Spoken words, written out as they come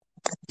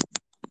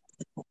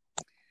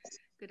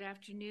Good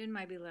afternoon,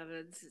 my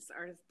beloveds. It's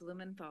Ardith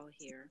Blumenthal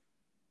here.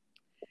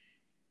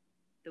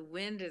 The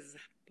wind is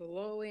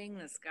blowing,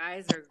 the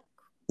skies are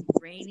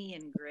rainy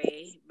and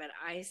gray, but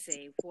I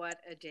say, what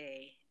a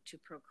day to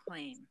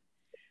proclaim.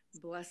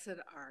 Blessed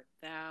art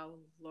thou,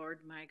 Lord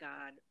my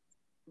God,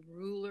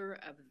 ruler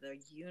of the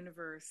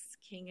universe,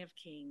 King of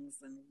kings,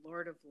 and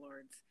Lord of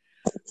lords,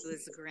 who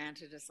has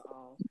granted us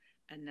all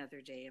another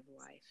day of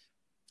life.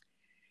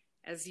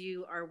 As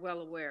you are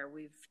well aware,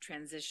 we've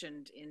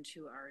transitioned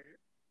into our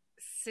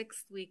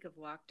sixth week of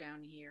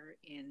lockdown here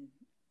in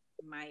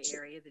my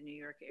area, the New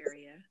York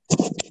area.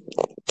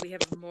 We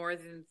have more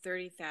than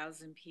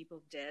 30,000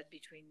 people dead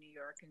between New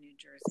York and New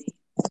Jersey.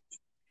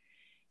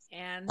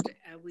 And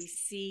we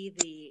see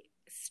the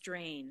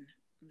strain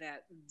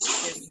that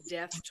this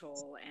death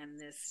toll and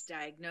this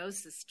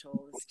diagnosis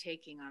toll is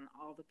taking on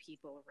all the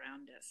people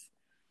around us.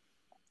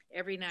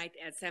 Every night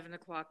at 7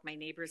 o'clock, my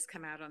neighbors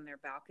come out on their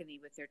balcony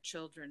with their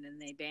children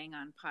and they bang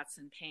on pots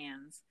and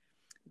pans.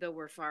 Though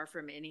we're far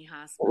from any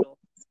hospital,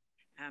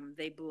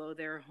 they blow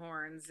their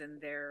horns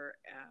and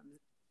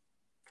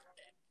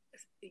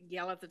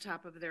yell at the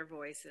top of their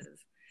voices,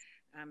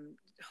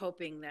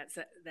 hoping that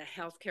the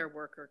healthcare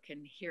worker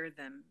can hear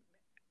them,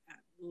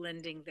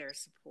 lending their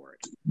support.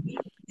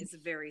 It's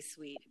very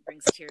sweet. It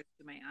brings tears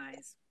to my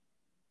eyes.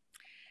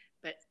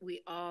 But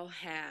we all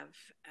have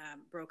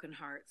broken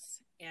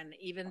hearts, and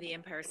even the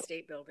Empire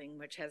State Building,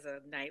 which has a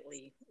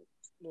nightly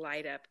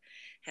light up,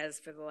 has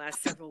for the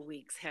last several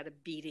weeks had a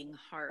beating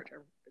heart,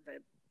 or the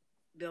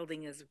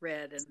building is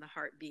red and the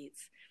heart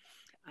beats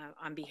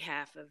on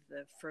behalf of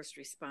the first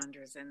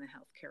responders and the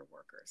healthcare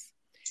workers.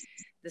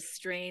 The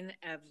strain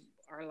of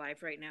our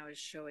life right now is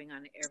showing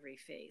on every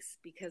face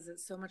because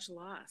it's so much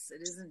loss.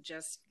 It isn't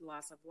just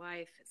loss of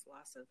life, it's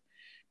loss of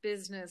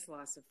business,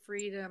 loss of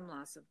freedom,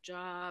 loss of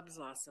jobs,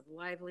 loss of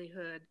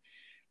livelihood,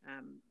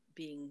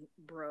 being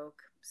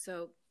broke.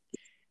 So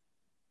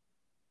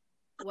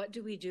what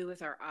do we do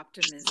with our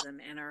optimism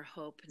and our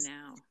hope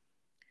now?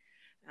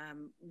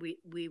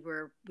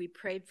 We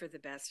prayed for the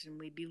best, and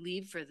we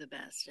believed for the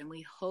best, and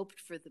we hoped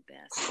for the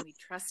best, and we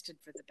trusted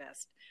for the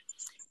best.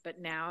 But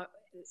now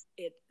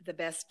the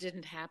best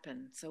didn't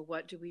happen. So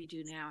what do we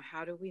do now?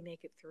 How do we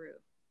make it through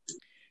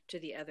to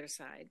the other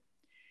side?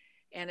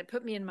 And it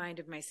put me in mind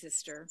of my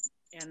sister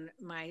and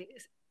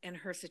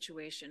her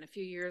situation. A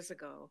few years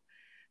ago,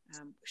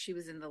 she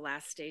was in the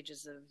last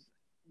stages of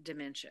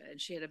dementia,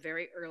 and she had a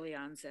very early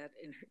onset,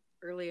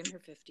 early in her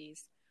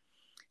 50s,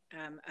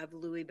 of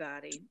Lewy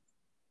body.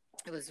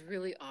 It was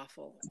really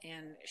awful,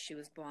 and she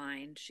was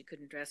blind. She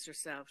couldn't dress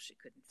herself. She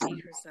couldn't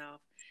feed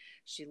herself.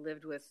 She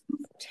lived with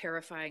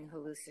terrifying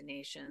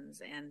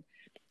hallucinations, and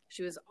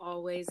she was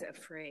always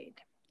afraid.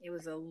 It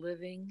was a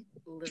living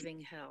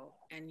hell,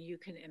 and you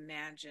can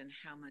imagine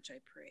how much I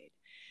prayed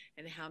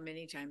and how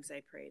many times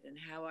I prayed and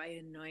how I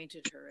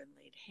anointed her and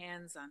laid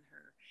hands on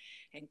her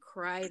and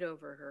cried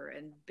over her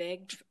and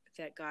begged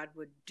that God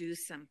would do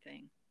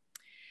something.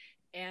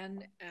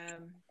 And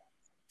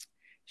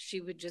she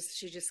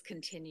just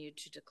continued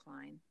to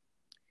decline.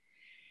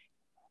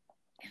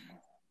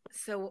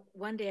 So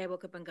one day I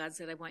woke up and God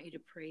said, I want you to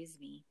praise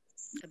me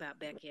about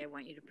Becky. I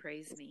want you to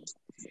praise me.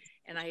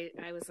 And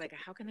I was like,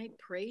 how can I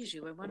praise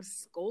you? I want to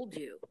scold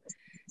you.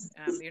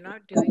 You're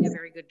not doing a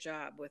very good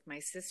job with my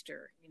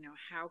sister.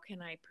 How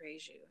can I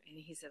praise you?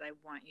 And he said, I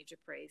want you to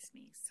praise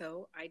me.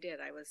 So I did.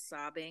 I was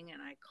sobbing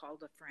and I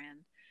called a friend.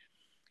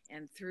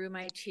 And through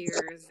my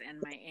tears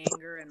and my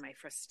anger and my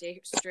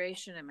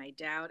frustration and my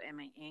doubt and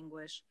my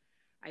anguish,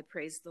 I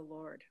praised the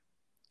Lord.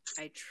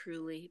 I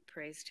truly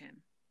praised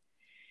him.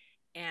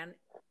 And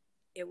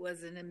it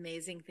was an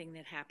amazing thing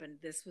that happened.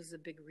 This was a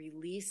big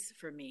release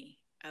for me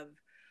of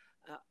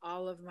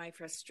all of my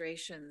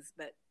frustrations,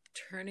 but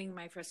turning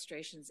my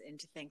frustrations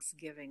into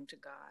thanksgiving to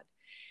God.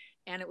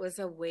 And it was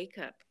a wake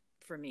up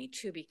for me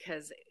too,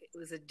 because it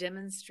was a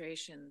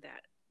demonstration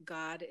that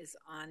God is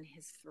on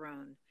his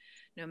throne.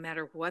 No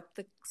matter what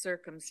the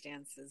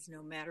circumstances,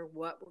 no matter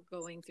what we're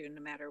going through,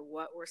 no matter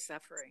what we're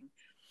suffering,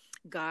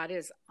 God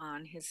is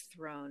on his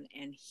throne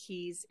and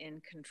he's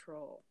in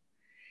control.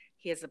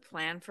 He has a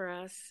plan for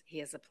us. He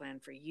has a plan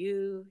for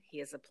you. He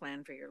has a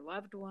plan for your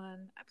loved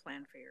one, a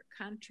plan for your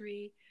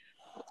country.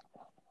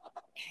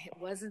 It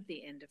wasn't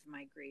the end of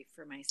my grief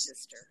for my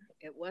sister.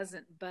 It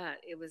wasn't, but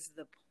it was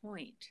the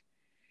point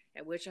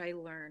at which I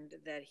learned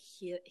that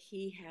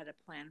he had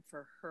a plan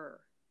for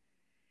her.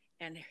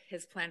 And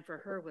his plan for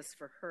her was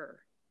for her.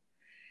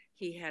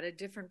 He had a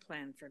different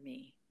plan for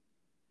me.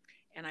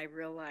 And I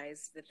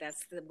realized that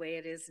that's the way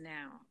it is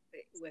now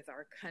with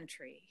our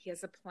country. He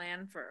has a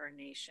plan for our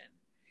nation.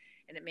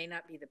 And it may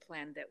not be the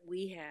plan that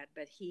we had,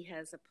 but he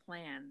has a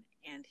plan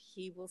and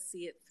he will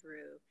see it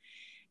through.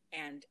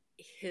 And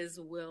his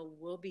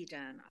will be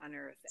done on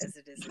earth as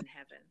it is in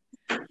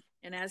heaven.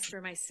 And as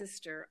for my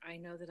sister, I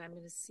know that I'm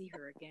going to see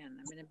her again.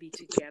 I'm going to be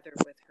together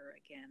with her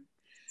again.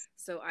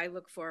 So I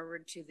look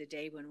forward to the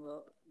day when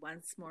we'll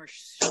once more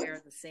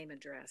share the same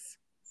address.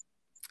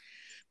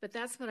 But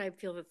that's what I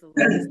feel that the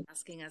Lord is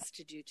asking us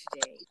to do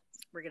today.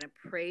 We're going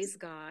to praise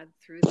God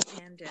through the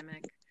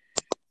pandemic,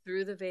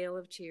 through the veil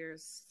of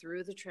tears,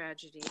 through the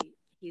tragedy,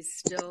 he's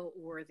still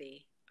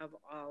worthy of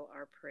all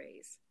our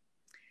praise.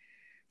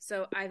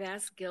 So I've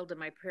asked Gilda,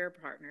 my prayer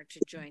partner, to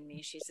join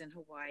me. She's in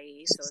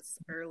Hawaii, so it's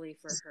early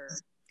for her.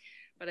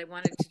 But I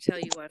wanted to tell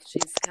you while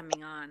she's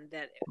coming on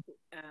that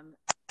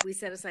we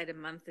set aside a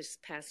month this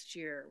past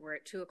year where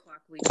at 2:00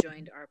 we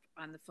joined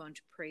on the phone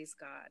to praise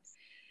God.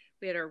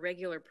 We had our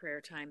regular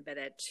prayer time, but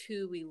at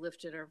 2 we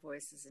lifted our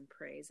voices in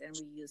praise, and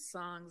we used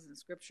songs and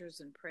scriptures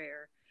and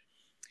prayer.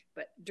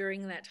 But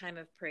during that time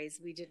of praise,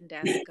 we didn't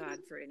ask God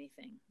for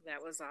anything.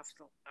 That was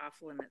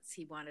off limits.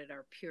 He wanted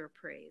our pure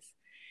praise.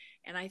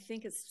 And I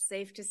think it's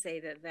safe to say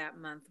that that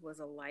month was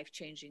a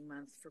life-changing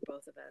month for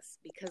both of us,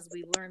 because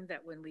we learned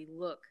that when we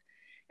look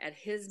at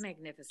his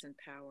magnificent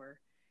power,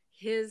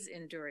 his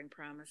enduring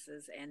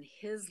promises, and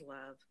his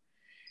love,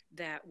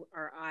 that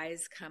our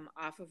eyes come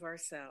off of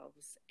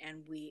ourselves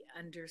and we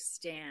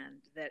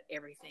understand that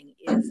everything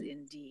is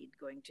indeed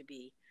going to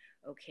be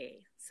okay.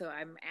 So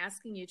I'm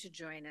asking you to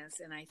join us,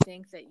 and I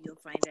think that you'll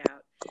find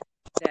out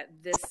that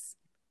this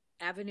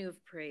avenue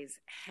of praise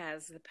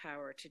has the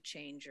power to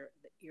change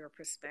your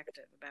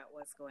perspective about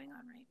what's going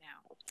on right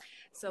now.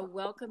 So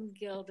welcome,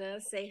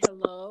 Gilda. Say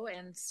hello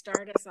and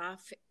start us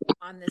off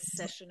on this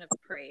session of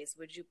praise.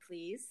 Would you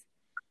please?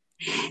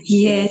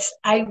 Yes,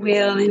 I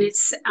will. And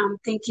it's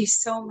thank you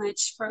so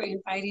much for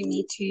inviting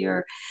me to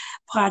your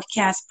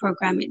podcast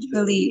program.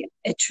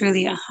 It's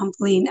really a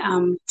humbling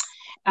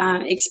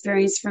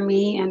experience for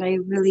me, and I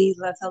really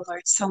love the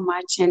Lord so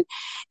much, and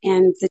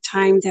the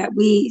time that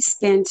we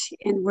spent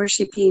in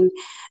worshiping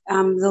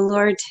the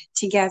Lord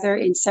together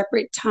in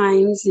separate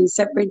times, in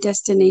separate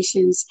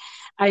destinations.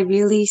 I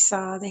really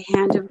saw the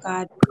hand of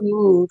God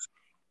move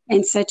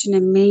in such an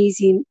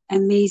amazing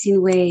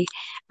way.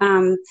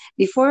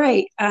 Before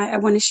I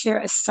want to share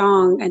a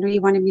song. I know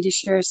you wanted me to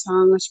share a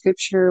song, a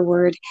scripture, a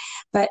word,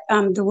 but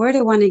the word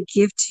I want to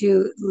give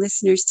to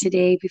listeners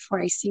today before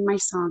I sing my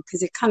song,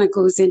 because it kind of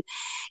goes in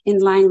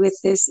line with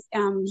this.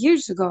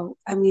 Years ago,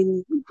 I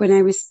mean, when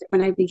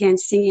I began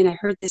singing, I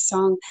heard this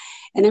song,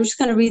 and I'm just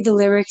going to read the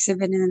lyrics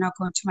of it, and then I'll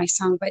go into my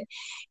song. But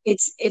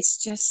it's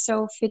just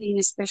so fitting,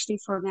 especially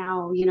for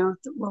now,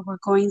 what we're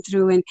going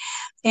through,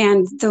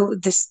 and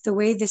the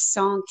way this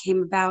song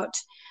came about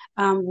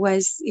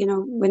was,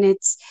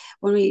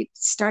 when we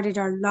started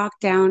our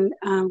lockdown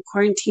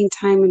quarantine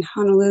time in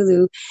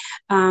Honolulu.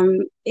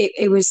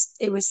 It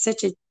was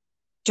such a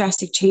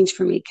drastic change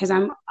for me, because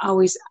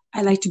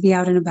I like to be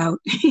out and about.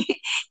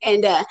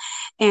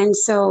 and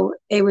so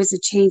it was a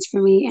change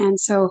for me. And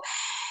so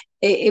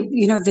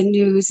the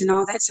news and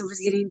all that, so it was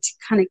getting to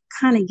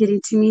kind of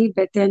getting to me.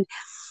 But then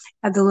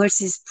the Lord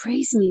says,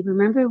 praise me.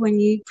 Remember when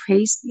you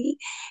praised me,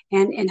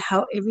 and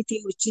how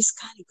everything would just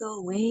kind of go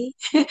away?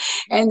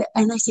 and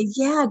I said,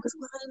 yeah, because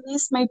I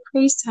miss my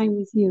praise time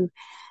with you.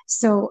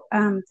 So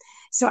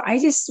I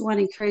just want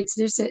to encourage.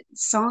 There's a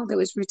song that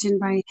was written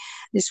by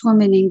this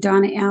woman named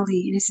Donna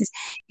Alley, and it says,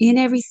 in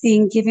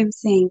everything, give him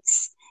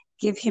thanks.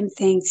 Give him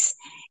thanks.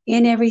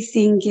 In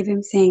everything, give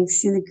him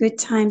thanks. In the good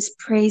times,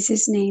 praise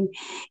his name.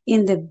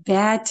 In the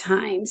bad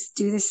times,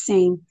 do the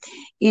same.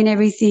 In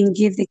everything,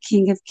 give the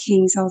King of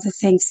Kings all the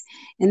thanks.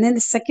 And then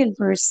the second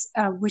verse,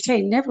 which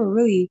I never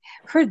really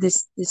heard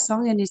this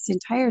song in its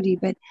entirety,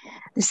 but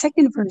the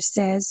second verse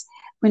says,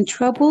 when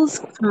troubles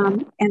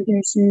come and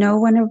there's no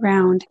one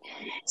around,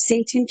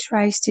 Satan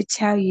tries to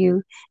tell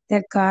you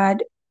that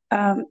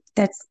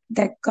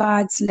that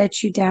God's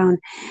let you down.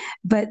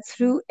 But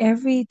through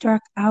every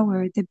dark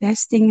hour, the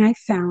best thing I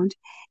found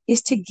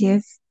is to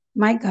give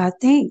my God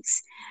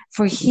thanks,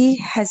 for He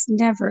has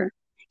never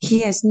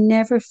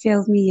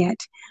failed me yet.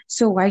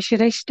 So why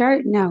should I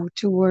start now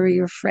to worry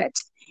or fret?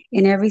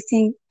 In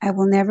everything, I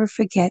will never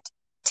forget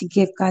to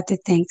give God the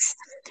thanks.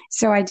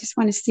 So I just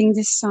want to sing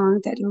this song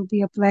that will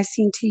be a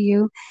blessing to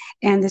you.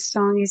 And the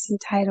song is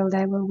entitled,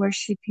 I Will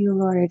Worship You,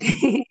 Lord.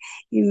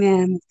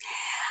 Amen.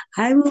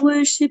 I will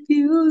worship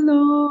you,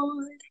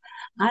 Lord.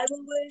 I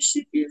will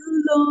worship you,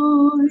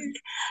 Lord.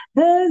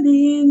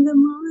 Early in the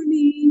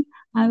morning,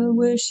 I will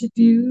worship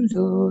you,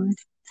 Lord.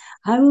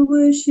 I will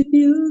worship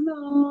you,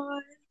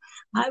 Lord.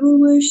 I will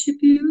worship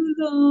you,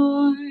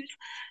 Lord.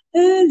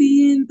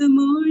 Early in the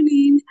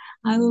morning,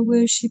 I will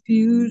worship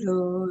you,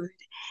 Lord.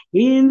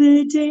 In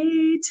the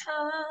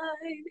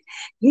daytime,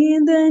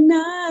 in the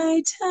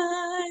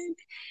nighttime,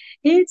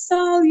 it's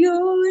all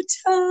your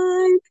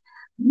time,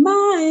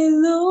 my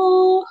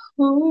Lord.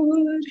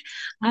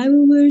 I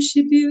will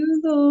worship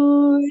you,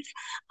 Lord.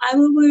 I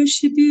will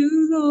worship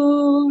you,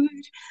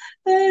 Lord.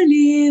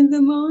 Early in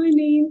the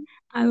morning,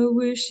 I will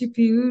worship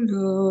you,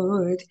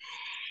 Lord.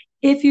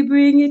 If you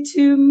bring it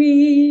to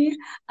me,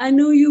 I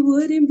know you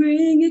wouldn't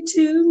bring it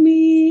to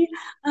me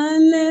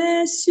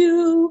unless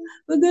you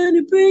were going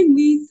to bring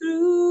me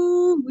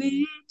through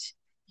it.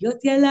 Yo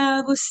te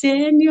alabo,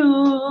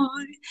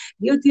 Señor.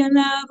 Yo te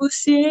alabo,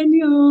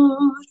 Señor.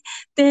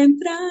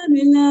 Temprano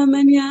en la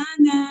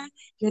mañana.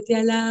 Yo te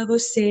alabo,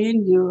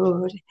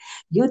 Señor.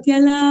 Yo te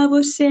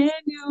alabo, Señor.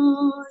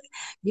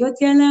 Yo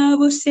te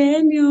alabo,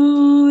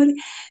 Señor.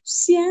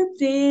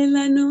 Siempre en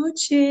la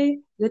noche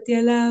Yo te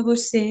alabo,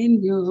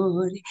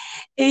 Señor,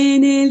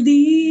 en el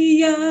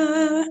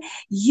día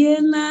y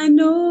en la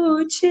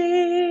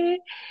noche,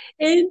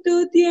 en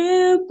tu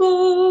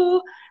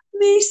tiempo,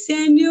 mi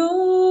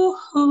Señor.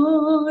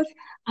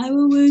 I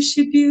will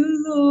worship you,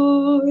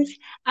 Lord.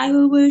 I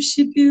will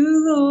worship you,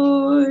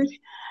 Lord.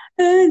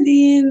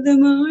 Early in the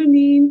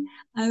morning,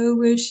 I will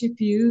worship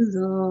you,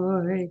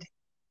 Lord.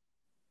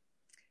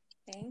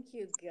 Thank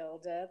you,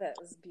 Gilda. That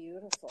was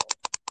beautiful.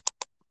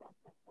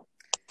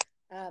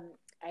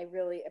 I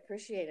really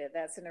appreciate it.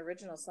 That's an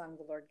original song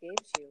the Lord gave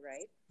to you,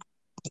 right?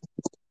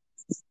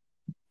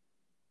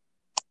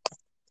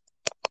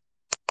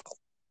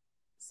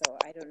 So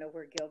I don't know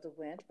where Gilda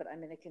went, but I'm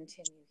going to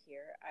continue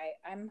here.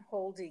 I'm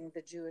holding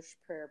the Jewish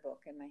prayer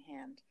book in my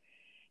hand.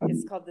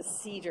 It's called the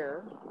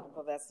Cedar,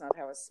 although that's not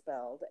how it's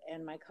spelled,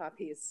 and my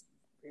copy is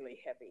really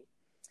heavy.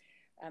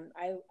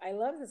 I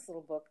love this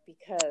little book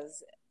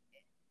because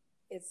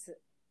it's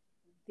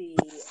the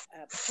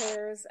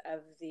prayers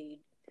of the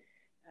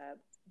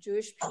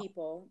Jewish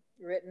people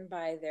written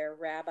by their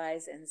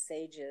rabbis and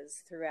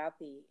sages throughout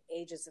the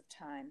ages of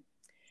time.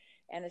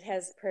 And it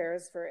has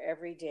prayers for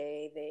every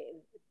day,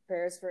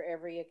 prayers for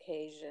every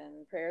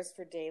occasion, prayers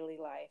for daily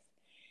life.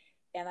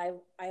 And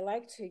I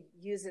like to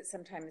use it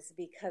sometimes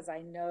because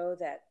I know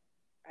that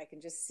I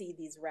can just see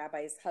these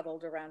rabbis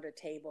huddled around a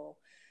table,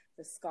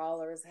 the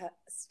scholars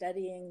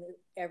studying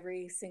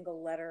every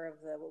single letter of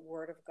the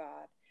Word of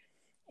God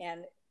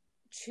and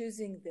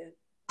choosing the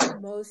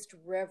most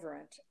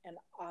reverent and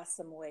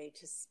awesome way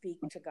to speak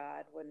to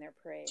God when they're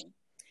praying.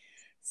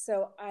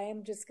 So I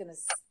am just going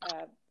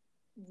to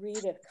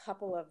read a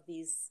couple of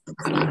these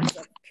psalms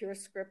of pure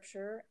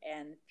scripture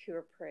and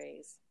pure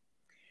praise.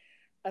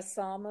 A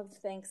psalm of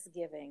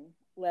thanksgiving.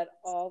 Let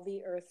all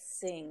the earth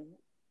sing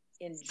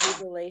in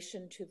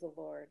jubilation to the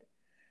Lord.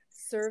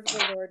 Serve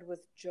the Lord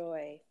with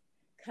joy.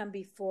 Come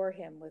before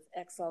him with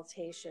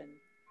exaltation.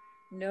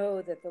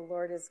 Know that the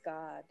Lord is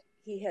God.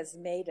 He has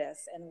made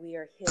us, and we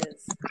are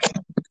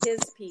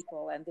his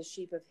people and the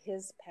sheep of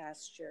his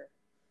pasture.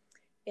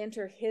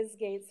 Enter his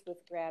gates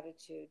with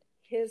gratitude,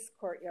 his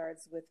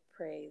courtyards with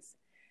praise.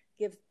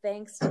 Give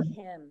thanks to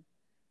him.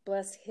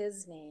 Bless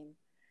his name.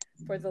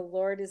 For the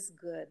Lord is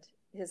good.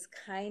 His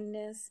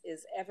kindness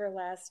is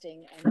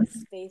everlasting, and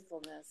his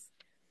faithfulness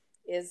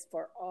is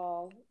for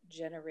all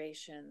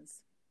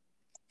generations.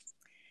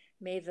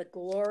 May the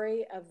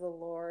glory of the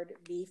Lord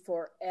be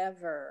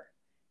forever.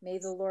 May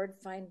the Lord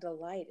find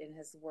delight in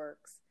his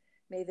works.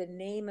 May the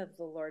name of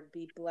the Lord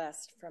be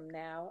blessed from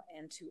now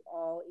and to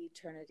all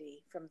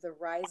eternity, from the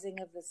rising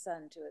of the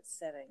sun to its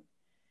setting.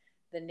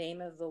 The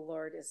name of the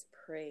Lord is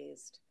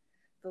praised.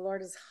 The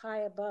Lord is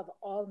high above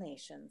all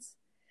nations.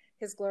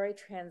 His glory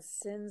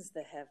transcends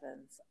the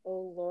heavens.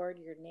 O Lord,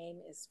 your name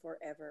is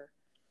forever.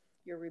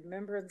 Your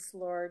remembrance,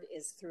 Lord,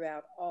 is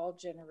throughout all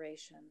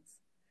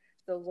generations.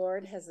 The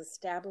Lord has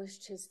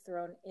established his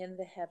throne in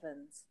the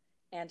heavens,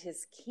 and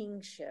his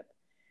kingship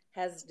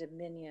has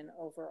dominion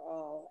over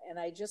all. And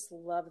I just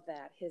love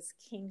that. His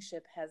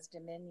kingship has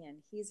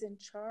dominion. He's in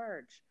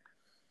charge.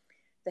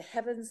 The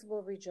heavens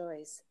will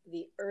rejoice,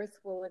 the earth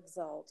will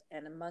exult,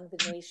 and among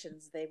the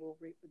nations they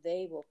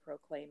will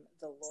proclaim,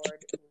 the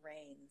Lord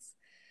reigns.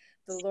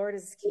 The Lord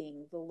is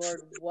king, the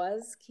Lord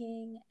was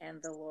king, and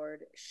the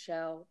Lord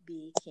shall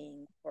be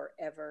king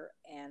forever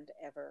and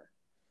ever.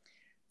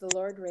 The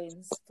Lord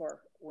reigns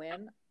for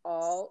when?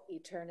 All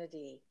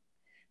eternity.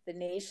 The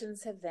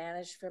nations have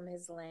vanished from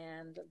his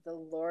land. The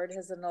Lord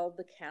has annulled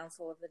the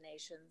counsel of the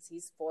nations.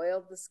 He's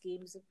foiled the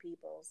schemes of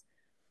peoples.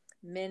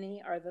 Many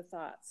are the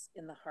thoughts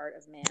in the heart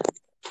of man,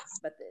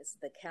 but it's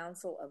the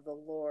counsel of the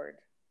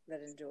Lord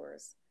that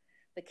endures.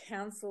 The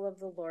counsel of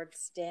the Lord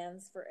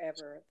stands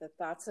forever, the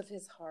thoughts of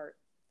his heart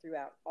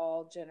throughout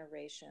all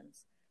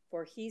generations.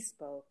 For he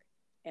spoke,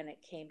 and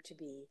it came to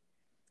be.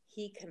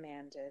 He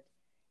commanded,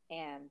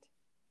 and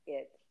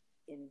it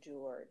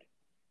endured.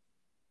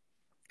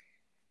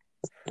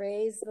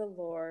 Praise the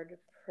Lord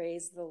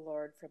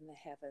from the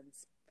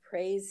heavens.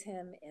 Praise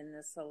him in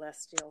the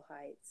celestial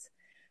heights.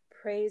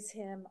 Praise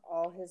him,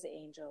 all his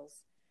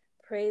angels.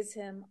 Praise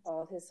him,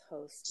 all his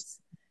hosts.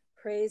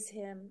 Praise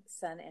him,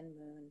 sun and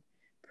moon.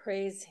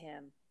 Praise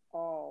him,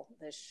 all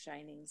the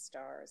shining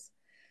stars.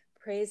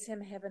 Praise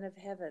him, heaven of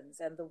heavens,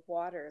 and the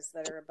waters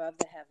that are above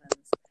the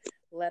heavens.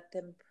 Let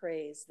them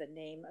praise the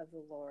name of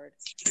the Lord,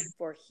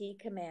 for he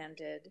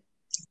commanded,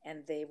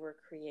 and they were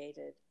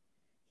created.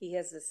 He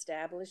has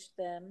established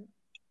them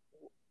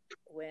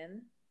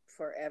when?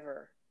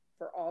 Forever,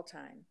 for all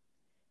time.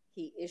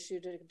 He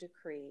issued a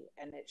decree,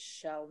 and it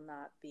shall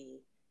not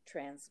be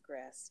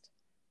transgressed.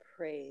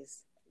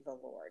 Praise the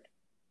Lord.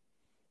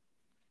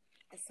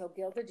 So,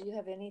 Gilda, do you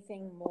have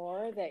anything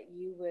more that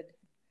you would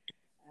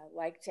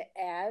like to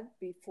add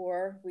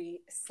before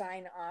we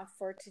sign off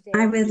for today?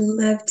 I would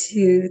love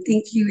to.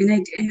 Thank you.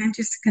 And I'm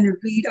just going to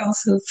read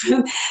also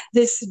from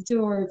this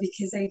door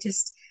because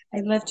I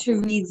love to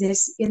read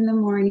this in the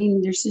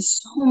morning. There's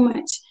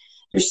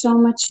so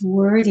much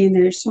word in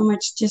there. So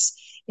much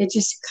just it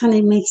just kind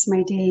of makes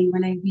my day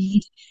when I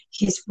read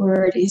his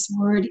word. His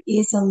word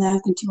is a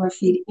lamp unto our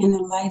feet and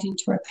a light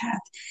into our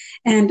path.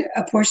 And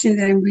a portion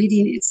that I'm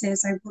reading, it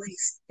says, I will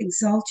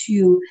exalt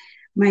you,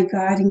 my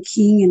God and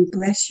King, and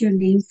bless your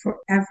name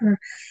forever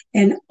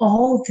and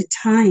all the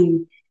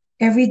time.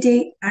 Every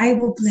day I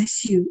will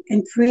bless you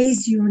and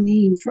praise your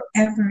name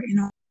forever and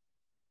all.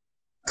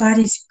 God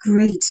is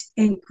great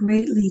and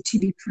greatly to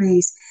be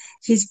praised.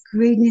 His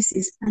greatness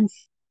is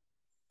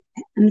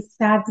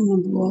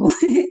unfathomable.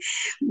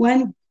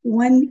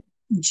 one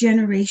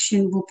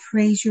generation will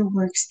praise your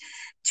works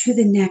to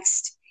the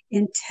next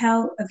and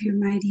tell of your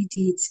mighty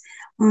deeds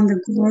on the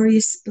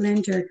glorious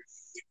splendor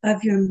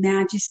of your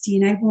majesty.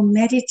 And I will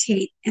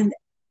meditate and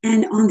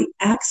on the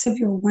acts of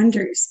your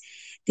wonders.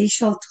 They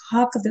shall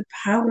talk of the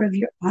power of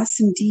your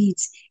awesome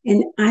deeds,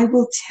 and I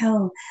will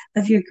tell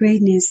of your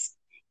greatness.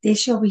 They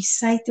shall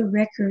recite the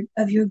record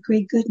of your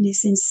great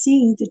goodness and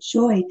sing the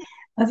joy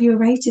of your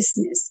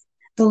righteousness.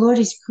 The Lord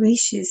is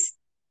gracious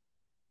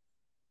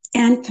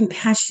and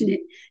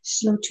compassionate,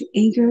 slow to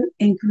anger,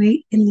 and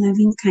great in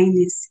loving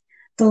kindness.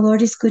 The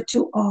Lord is good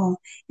to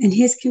all, and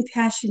his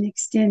compassion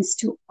extends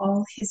to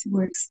all his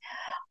works.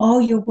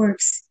 All your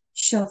works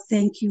shall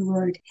thank you,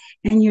 Lord,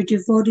 and your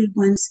devoted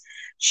ones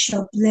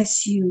shall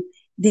bless you.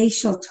 They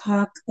shall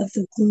talk of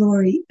the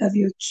glory of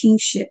your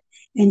kingship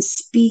and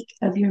speak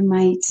of your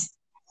might.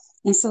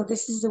 And so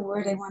this is the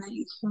word I want to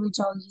encourage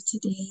all of you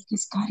today,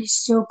 because God is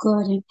so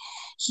good and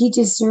he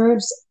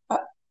deserves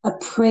a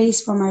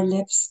praise from our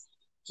lips.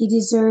 He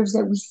deserves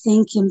that we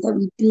thank him, that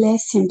we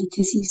bless him,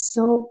 because he's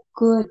so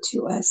good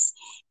to us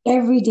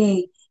every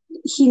day.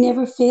 He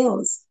never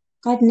fails.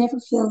 God never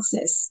fails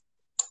us.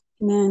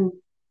 Amen.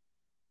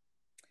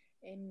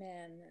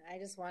 Amen. I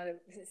just want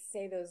to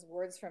say those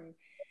words from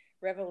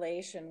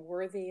Revelation.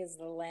 Worthy is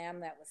the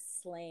Lamb that was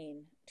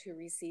slain to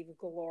receive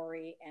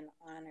glory and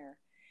honor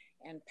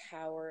and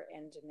power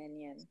and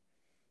dominion.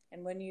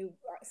 And when you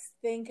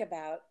think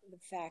about the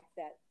fact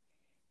that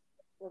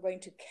we're going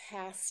to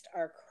cast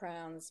our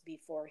crowns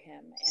before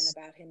him and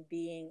about him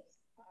being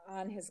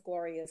on his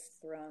glorious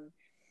throne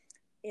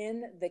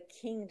in the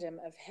kingdom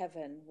of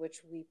heaven,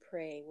 which we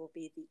pray will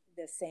be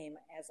the same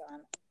as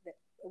on the,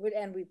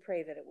 and we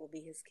pray that it will be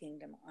his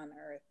kingdom on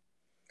earth.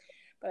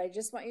 But I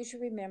just want you to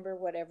remember,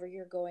 whatever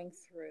you're going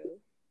through,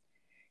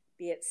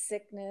 be it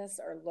sickness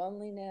or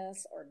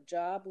loneliness or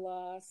job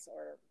loss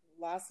or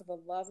loss of a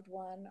loved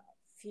one,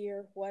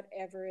 fear,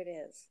 whatever it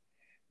is,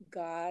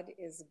 God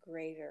is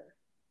greater.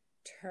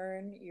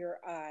 Turn your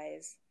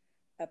eyes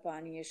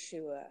upon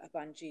Yeshua,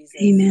 upon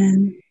Jesus.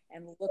 Amen.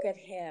 And look at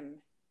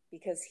him,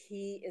 because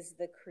he is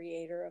the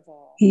creator of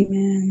all.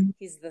 Amen.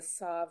 He's the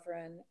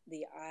sovereign,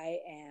 the I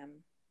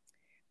am.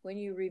 When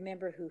you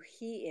remember who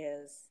he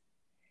is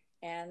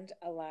and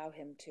allow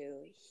him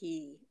to,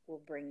 he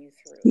will bring you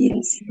through.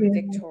 Yes,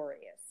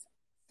 victorious.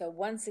 So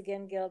once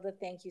again, Gilda,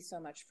 thank you so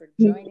much for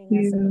joining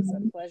us. It was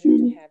a pleasure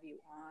to have you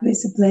on.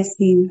 It's a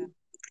blessing.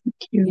 Thank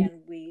you.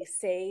 And we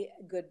say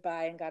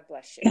goodbye and God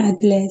bless you. God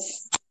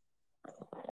bless.